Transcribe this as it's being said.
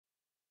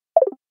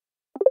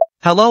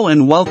Hello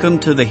and welcome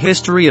to the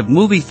history of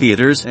movie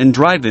theaters and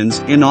drive-ins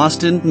in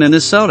Austin,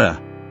 Minnesota.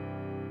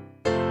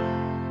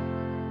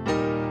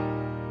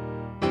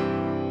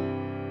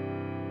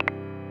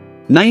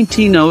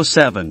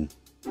 (1907)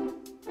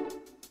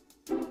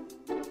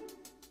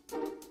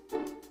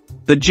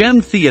 The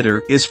Gem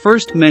Theater is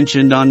first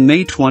mentioned on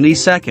May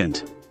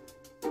 22nd.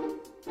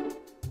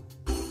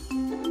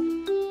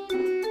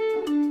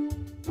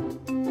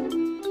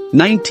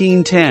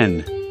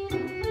 (1910)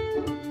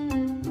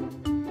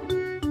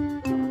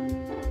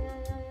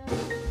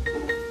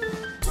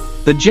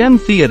 The Gem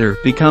Theater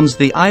becomes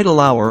the Idle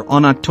Hour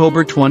on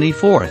October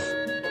 24th.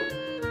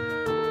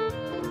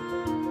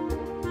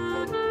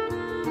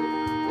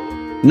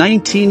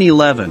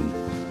 1911.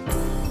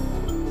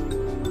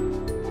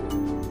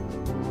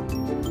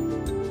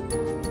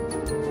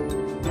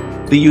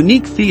 The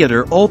Unique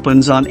Theater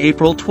opens on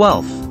April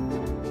 12th.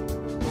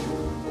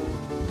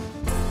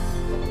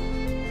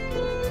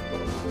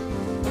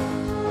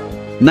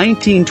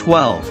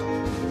 1912.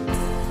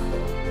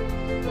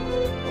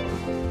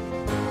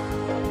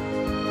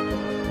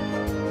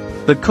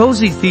 The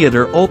Cozy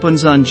Theater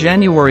opens on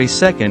January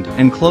 2nd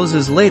and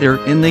closes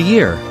later in the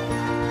year.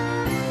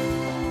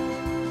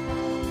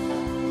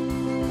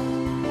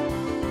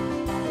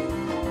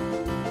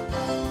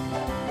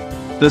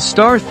 The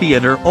Star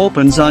Theater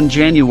opens on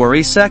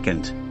January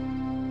 2nd.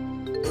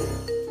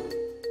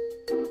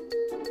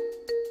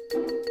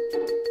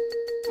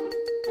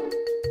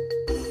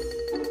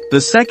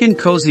 The Second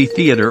Cozy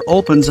Theater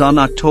opens on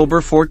October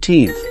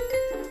 14th.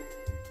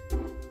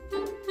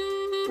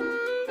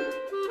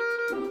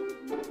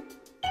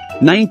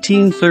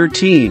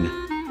 1913.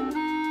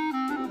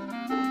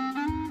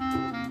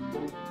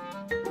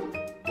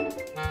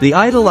 The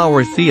Idle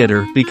Hour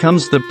Theater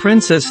becomes the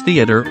Princess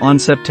Theater on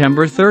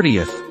September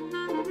 30th.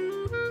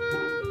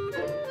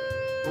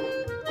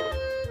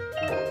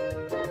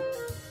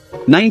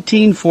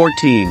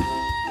 1914.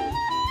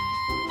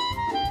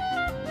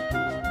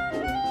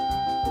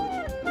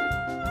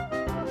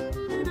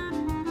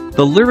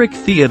 The Lyric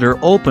Theater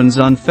opens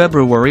on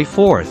February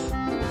 4th. 1915.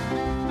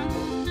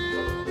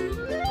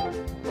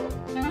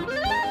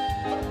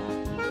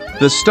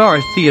 The Star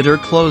Theater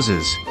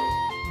closes.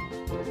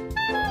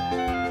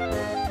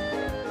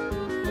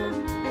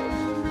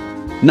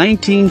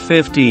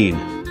 1915.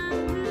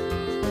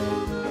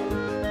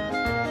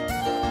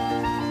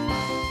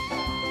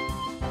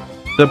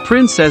 The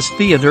Princess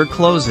Theater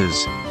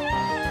closes.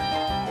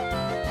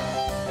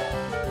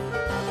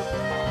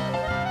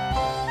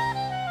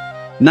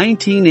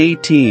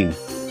 1918.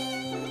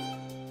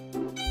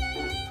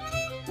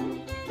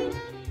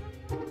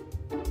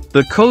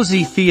 The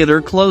Cozy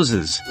Theater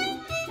closes.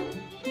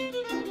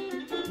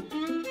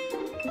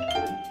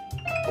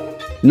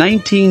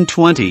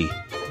 1920.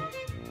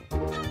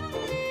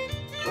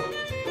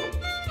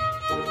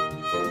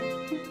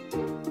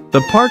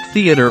 The Park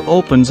Theater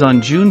opens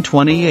on June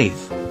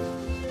 28th.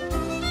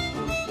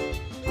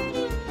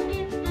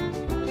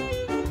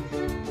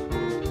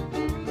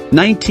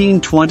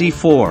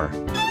 1924.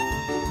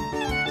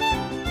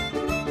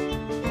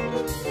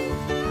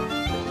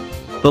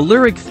 The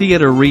Lyric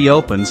Theater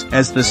reopens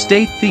as the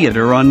State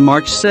Theater on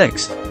March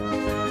 6th.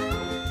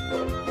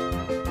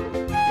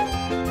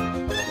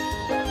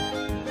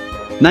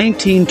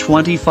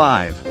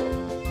 1925.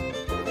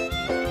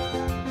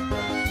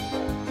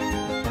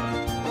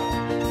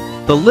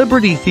 The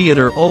Liberty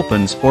Theater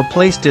opens or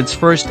placed its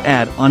first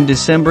ad on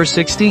December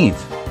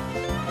 16th.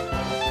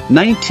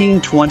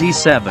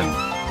 1927.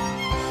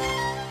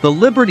 The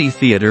Liberty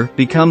Theater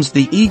becomes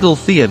the Eagle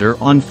Theater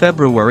on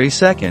February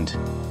 2nd.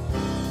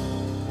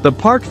 The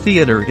Park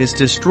Theater is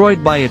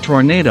destroyed by a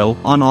tornado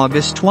on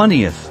August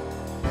 20th.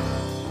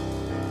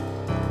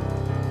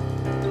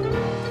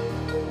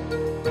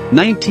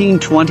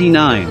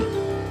 1929.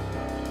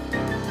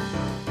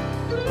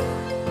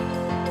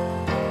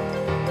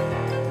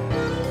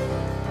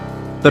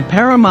 The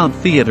Paramount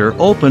Theater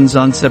opens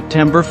on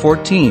September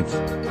 14th.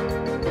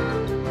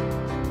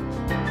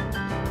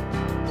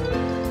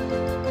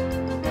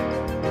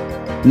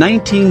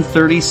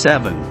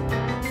 1937.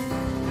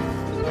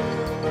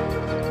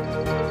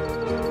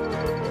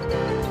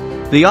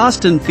 The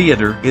Austin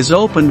Theater is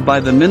opened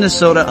by the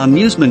Minnesota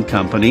Amusement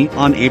Company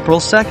on April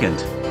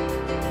 2nd.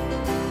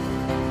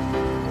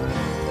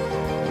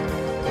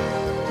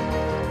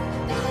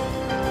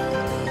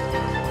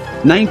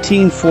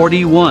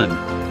 1941.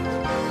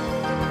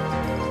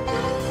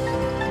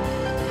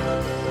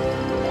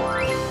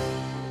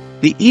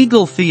 The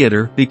Eagle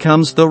Theater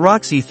becomes the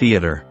Roxy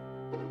Theater.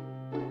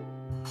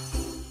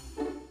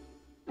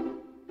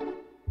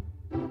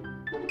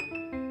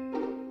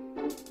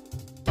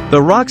 The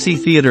Roxy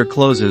Theater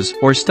closes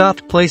or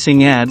stopped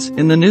placing ads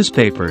in the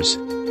newspapers.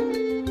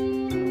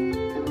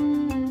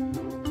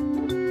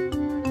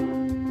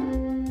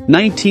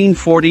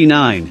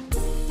 1949.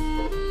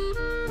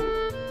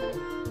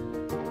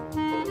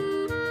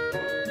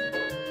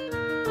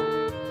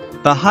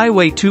 The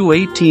Highway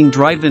 218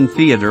 Drive-In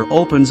Theater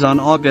opens on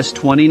August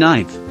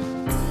 29th.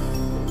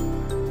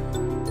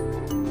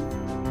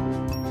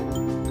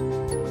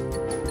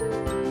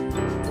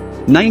 1950.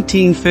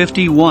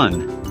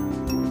 1951.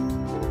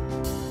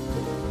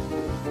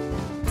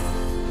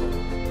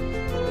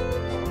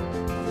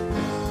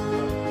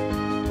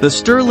 The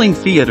Sterling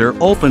Theatre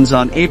opens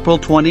on April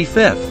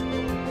 25th.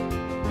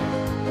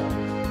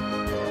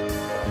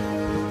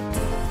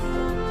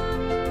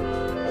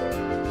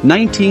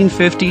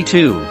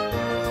 1952.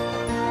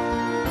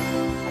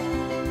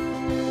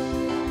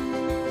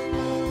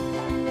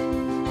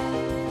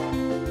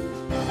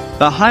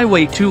 The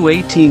Highway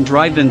 218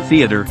 Drive-In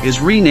Theater is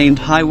renamed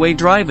Highway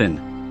Drive-In.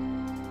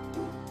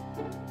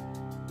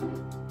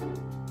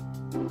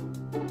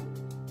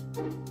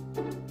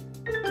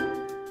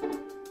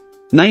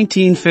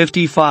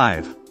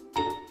 1955.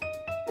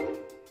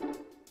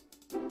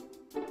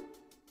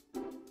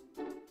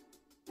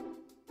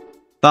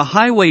 The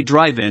Highway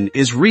Drive-In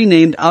is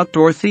renamed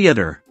Outdoor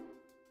Theater.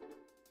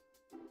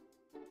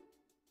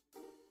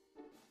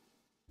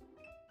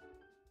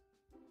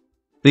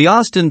 The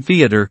Austin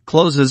Theater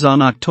closes on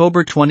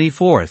October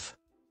 24th.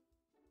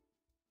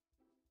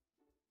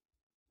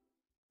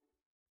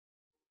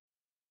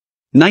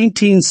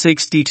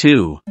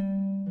 (1962).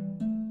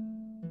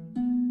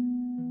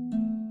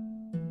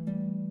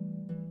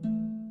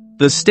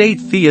 The State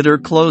Theater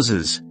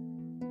closes.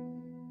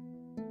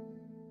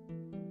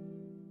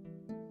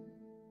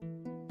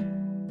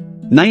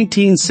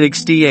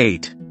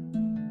 1968.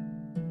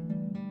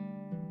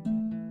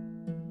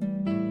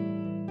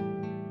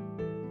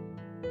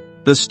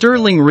 The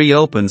Sterling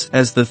reopens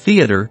as the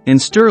theater in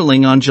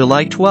Sterling on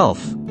July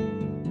 12th.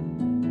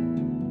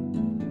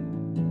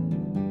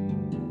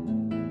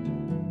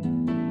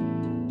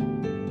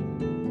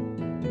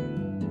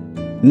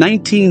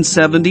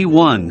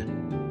 1971.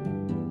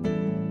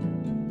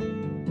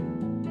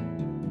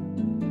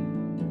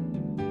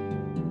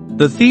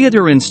 The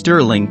theater in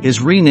Sterling is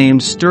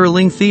renamed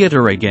Sterling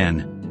Theater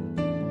again.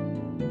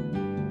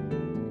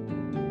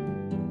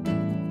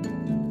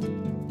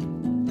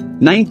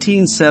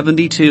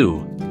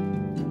 1972.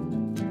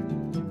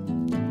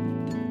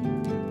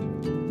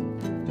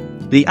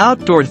 The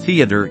Outdoor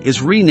Theater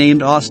is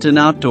renamed Austin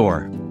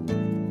Outdoor.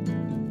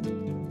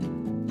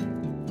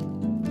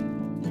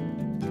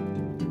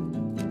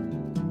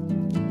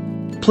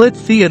 'Plitt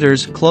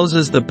Theaters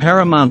closes the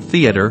Paramount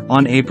Theater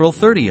on April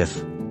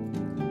 30th.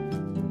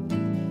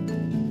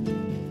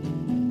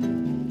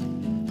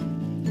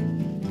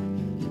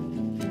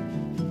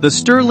 'The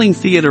Sterling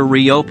Theater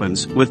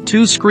reopens with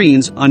 2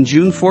 screens on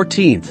June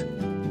 14th.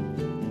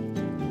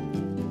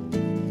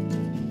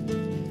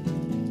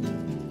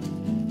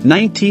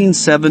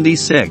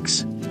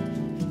 1976.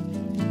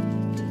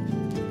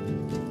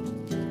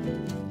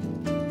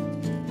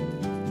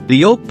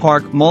 The Oak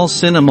Park Mall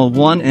Cinema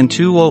 1 and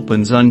 2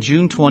 opens on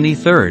June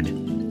 23rd.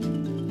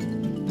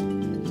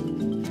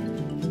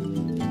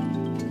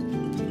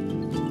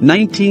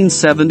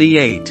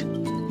 1978.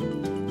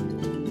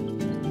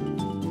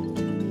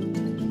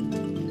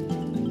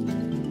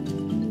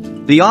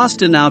 The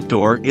Austin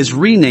Outdoor is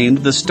renamed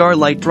the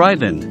Starlight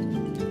Drive-In.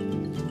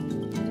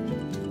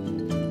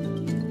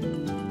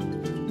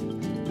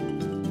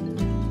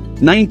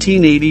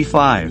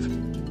 1985.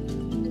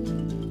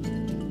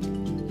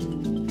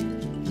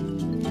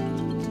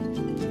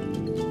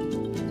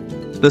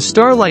 The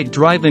Starlight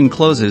Drive-In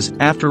closes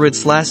after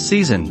its last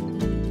season.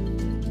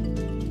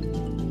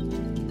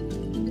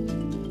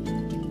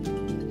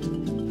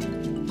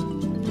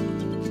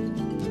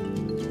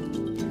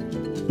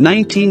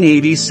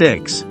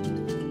 1986.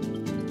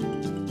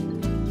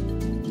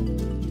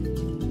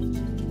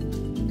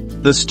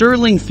 The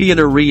Sterling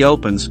Theater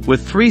reopens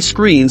with 3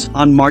 screens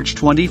on March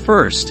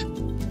 21st.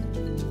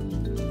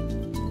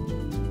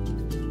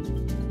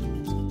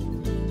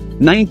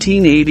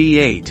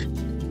 1988.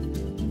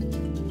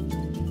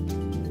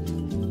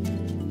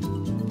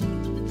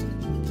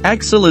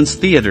 Excellence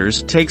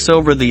Theaters takes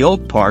over the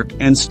Oak Park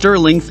and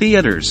Sterling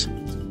Theaters.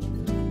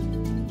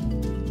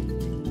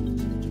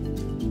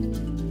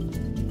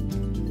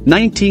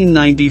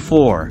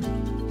 1994.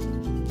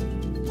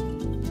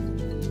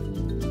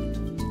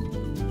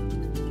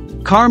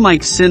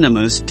 Carmike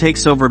Cinemas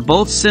takes over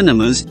both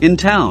cinemas in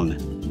town.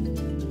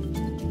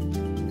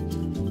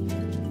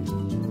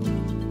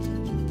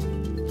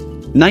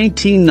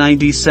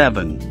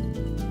 1997.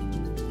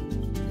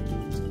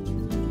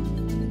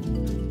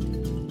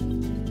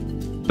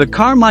 The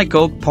Carmike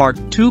Oak Park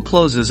 2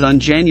 closes on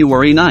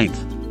January 9th.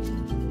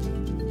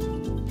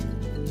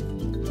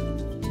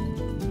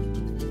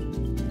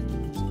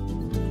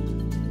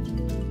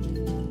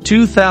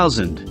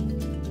 2000.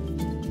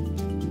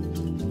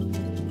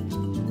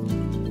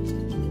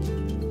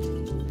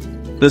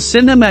 The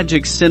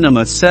Cinemagic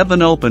Cinema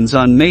 7 opens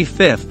on May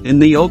 5th in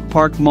the Oak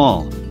Park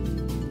Mall.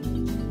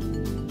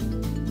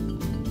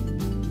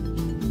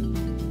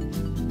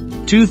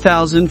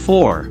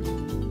 2004.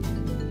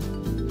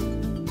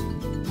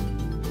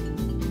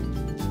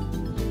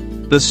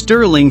 The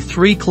Sterling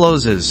 3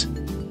 closes.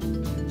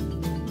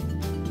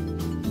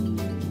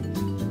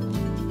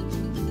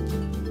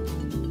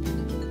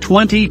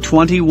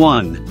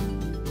 2021.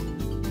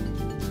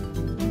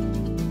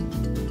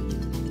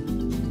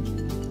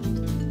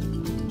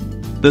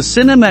 The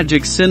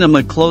Cinemagic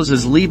Cinema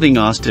closes, leaving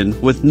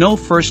Austin with no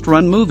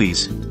first-run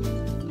movies.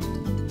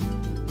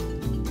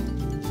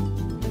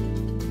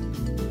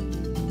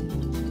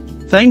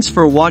 Thanks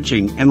for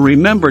watching, and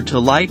remember to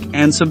like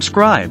and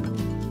subscribe.